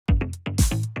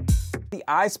The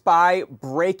EyeSPI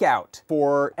Breakout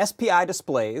for SPI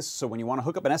displays. So when you want to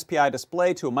hook up an SPI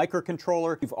display to a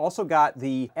microcontroller, you've also got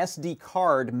the SD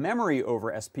card memory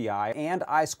over SPI and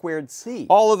I2C.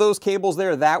 All of those cables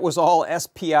there, that was all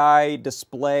SPI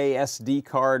display, SD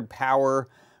card power,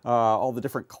 all the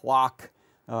different clock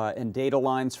and data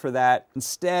lines for that.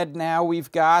 Instead, now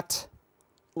we've got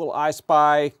a little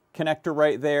EyeSPI connector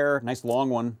right there, nice long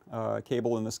one,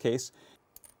 cable in this case.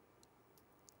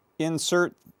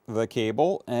 Insert the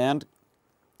cable and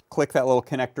click that little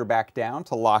connector back down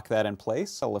to lock that in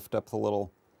place. I'll lift up the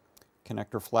little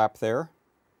connector flap there,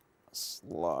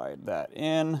 slide that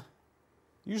in.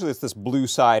 Usually it's this blue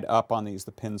side up on these,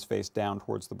 the pins face down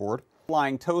towards the board.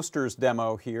 Flying Toasters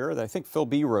demo here, that I think Phil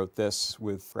B wrote this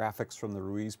with graphics from the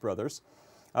Ruiz brothers.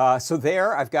 So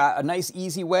there, I've got a nice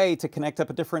easy way to connect up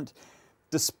a different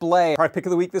display. Product pick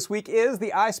of the week this week is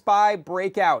the EyeSPI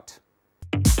Breakout.